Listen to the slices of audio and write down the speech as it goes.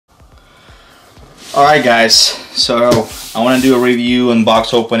Alright guys, so I want to do a review and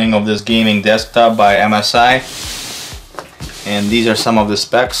box opening of this gaming desktop by MSI, and these are some of the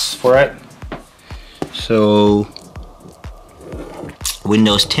specs for it. So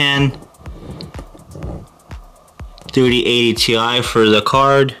Windows 10, 3080 Ti for the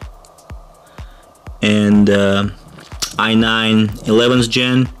card, and i9 11th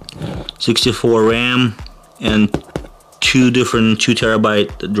gen, 64 RAM, and two different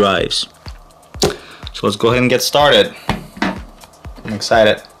 2TB drives. So let's go ahead and get started. I'm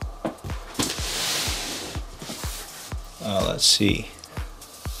excited. Let's see.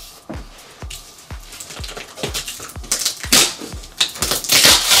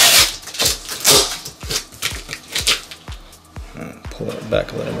 Pull it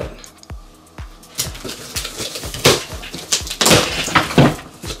back a little bit.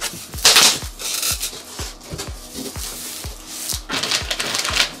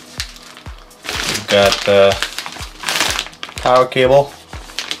 Got the power cable,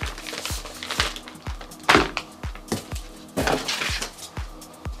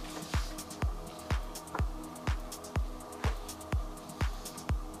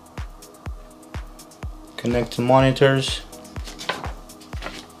 connect to monitors,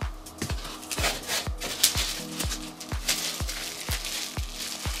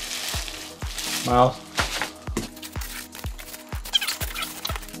 mouse,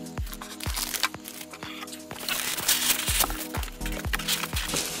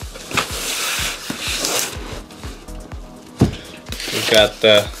 we've got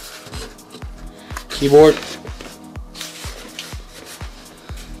the keyboard,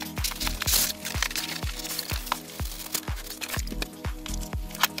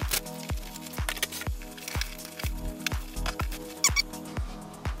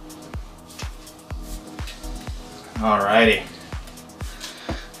 alrighty,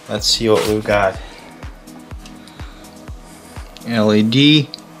 let's see what we've got. LED,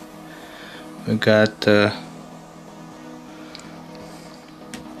 we've got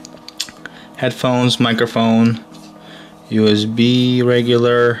headphones, microphone, USB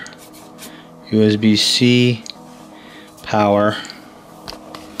regular, USB-C, power.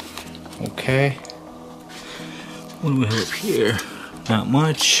 Okay, what do we have here? Not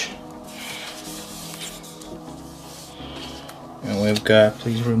much. And we've got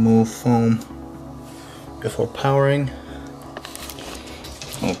please remove foam before powering.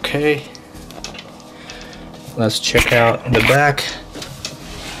 Okay, let's check out the back.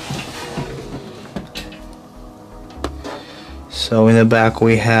 So in the back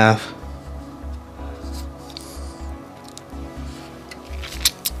we have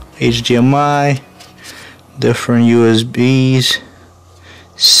HDMI, different USBs,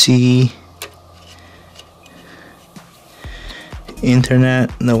 C,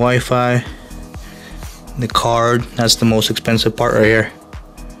 internet, the Wi-Fi, the card. That's the most expensive part right here.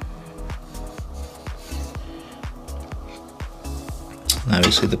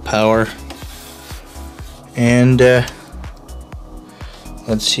 Obviously the power, and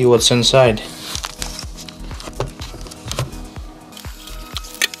let's see what's inside.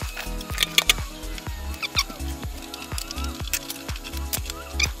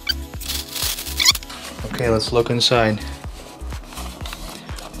 Okay, let's look inside.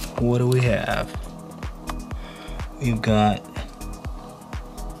 What do we have? We've got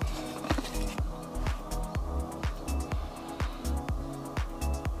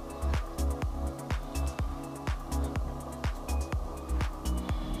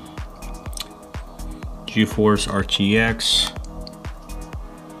GeForce RTX,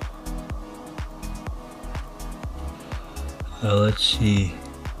 let's see.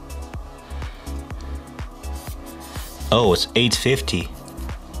 Oh, it's 850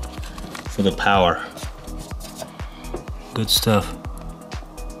 for the power. Good stuff.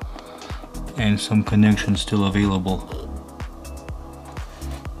 And some connections still available.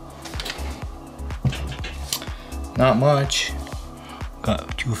 Not much.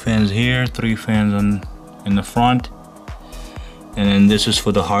 Got 2 fans here, 3 fans in the front, and then this is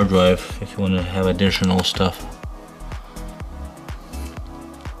for the hard drive if you want to have additional stuff.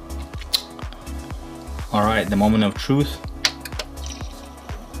 Alright, the moment of truth.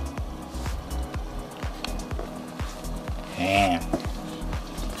 Damn.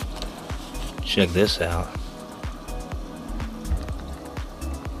 Check this out.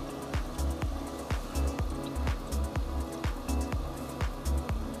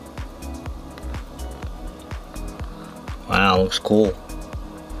 Wow, looks cool.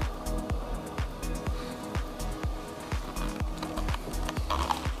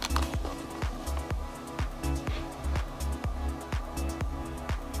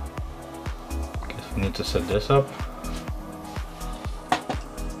 I need to set this up.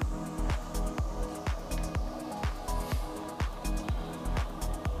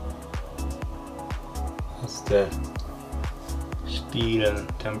 That's the speed and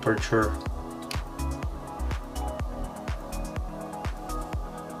temperature.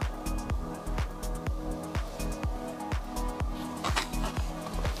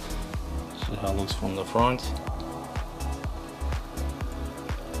 This is how it looks from the front.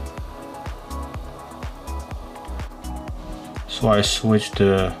 So I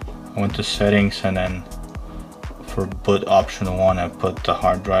went to settings, and then for boot option 1 I put the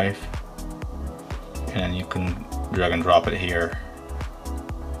hard drive, and then you can drag and drop it here.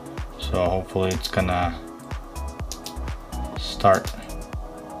 So hopefully it's gonna start.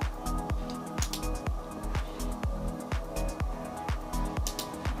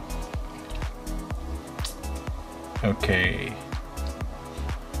 Okay,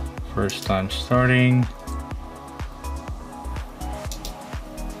 first time starting.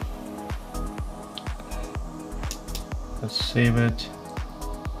 Let's save it.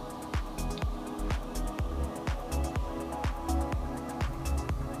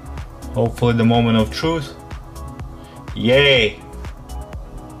 Hopefully the moment of truth. Yay!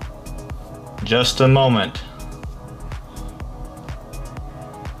 Just a moment.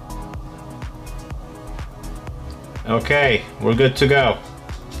 Okay, we're good to go.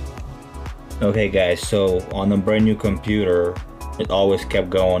 Okay guys, so on a brand new computer, it always kept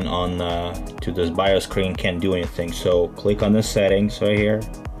going on to this BIOS screen, can't do anything. So click on the settings right here,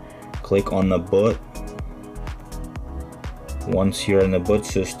 click on the boot. Once you're in the boot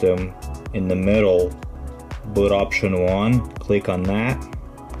system, in the middle, boot option 1, click on that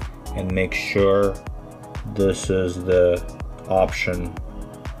and make sure this is the option.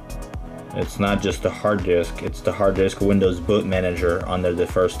 It's not just the hard disk, it's the hard disk Windows Boot Manager under the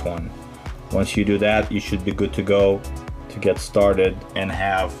first one. Once you do that, you should be good to go to get started and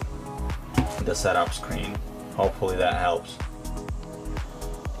have the setup screen. Hopefully that helps.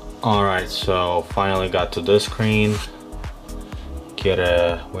 Alright, so finally got to this screen. Get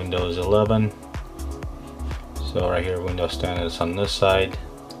a Windows 11. So right here, Windows 10 is on this side.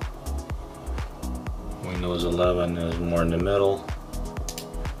 Windows 11 is more in the middle.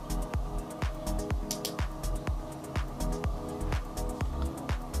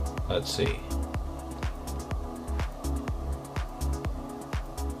 Let's see.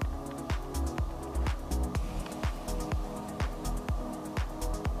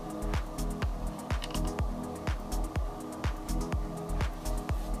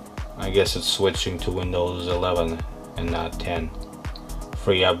 I guess it's switching to Windows 11 and not 10.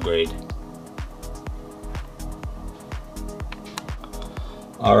 Free upgrade.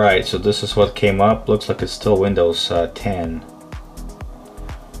 Alright, so this is what came up. Looks like it's still Windows 10.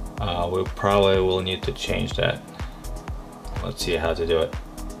 We probably will need to change that. Let's see how to do it.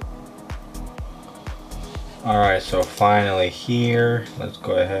 Alright, so finally here, let's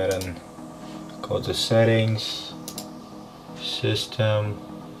go ahead and go to settings, system,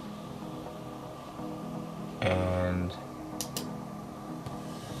 and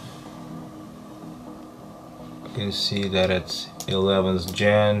you can see that it's 11th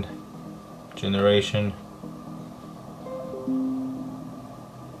generation.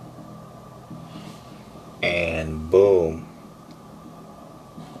 And boom,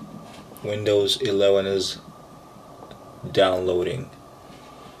 Windows 11 is downloading.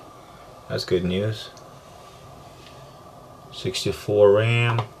 That's good news. 64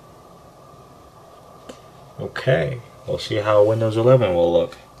 RAM. Okay, we'll see how Windows 11 will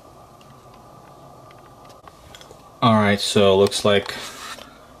look. Alright, so looks like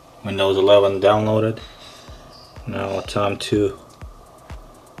Windows 11 downloaded. Now time to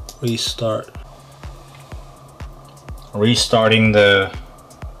restart. Restarting the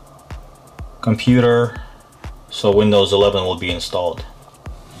computer so Windows 11 will be installed.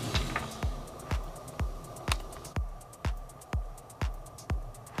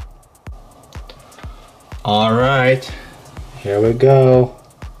 Alright, here we go.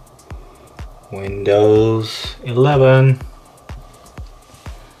 Windows 11.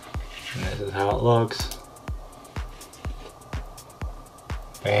 And this is how it looks.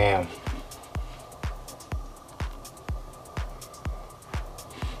 Bam.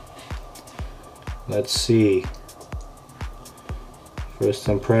 Let's see. First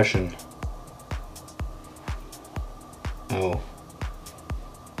impression. Oh.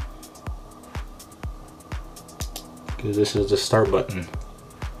 Because this is the start button.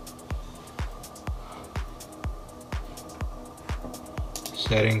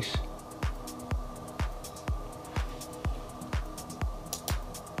 Settings.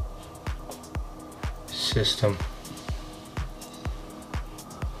 system.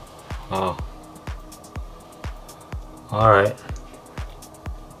 Wow. Alright.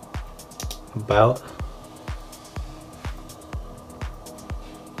 About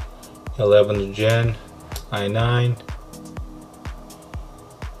 11th gen i9,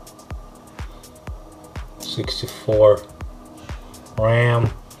 64 RAM.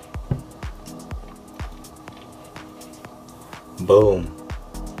 Boom.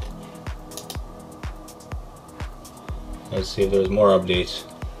 Let's see if there's more updates.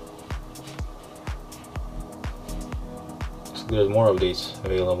 So there's more updates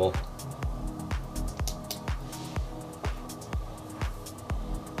available.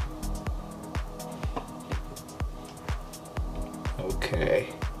 Okay.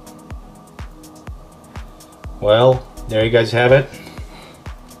 Well, there you guys have it.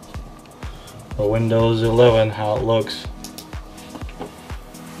 For Windows 11, how it looks.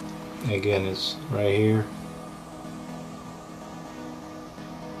 Again, it's right here.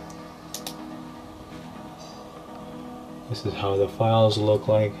 This is how the files look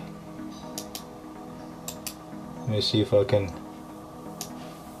like. Let me see if I can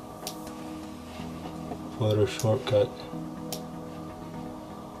put a shortcut.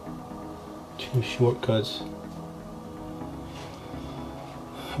 Two shortcuts.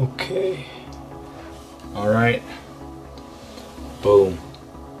 Okay. Alright. Boom.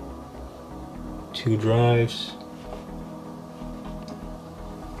 2 drives.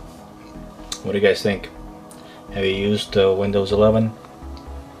 What do you guys think? Have you used Windows 11?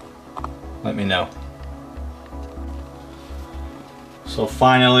 Let me know. So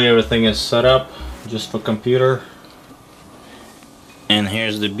finally everything is set up just for computer. And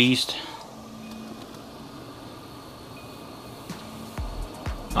here's the beast.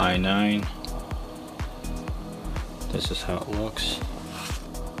 i9. This is how it looks.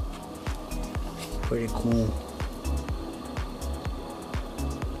 Pretty cool.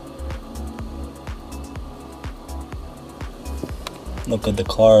 Look at the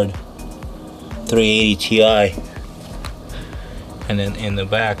card. 380 Ti. And then in the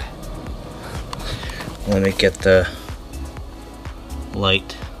back, let me get the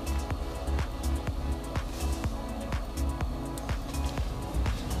light.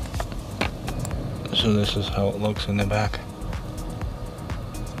 So this is how it looks in the back.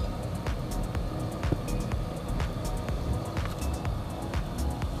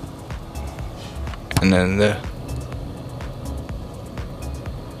 And then the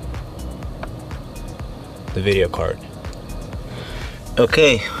video card.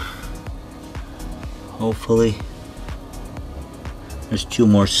 Okay. Hopefully there's 2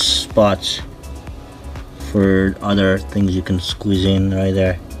 more spots for other things you can squeeze in right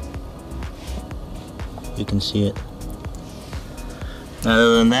there. You can see it.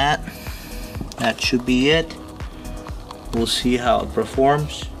 Other than that, that should be it. We'll see how it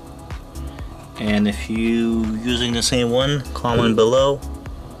performs. And if you using the same one, comment below.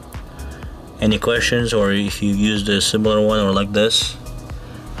 Any questions, or if you used a similar one or like this,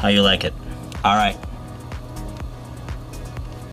 how you like it. Alright.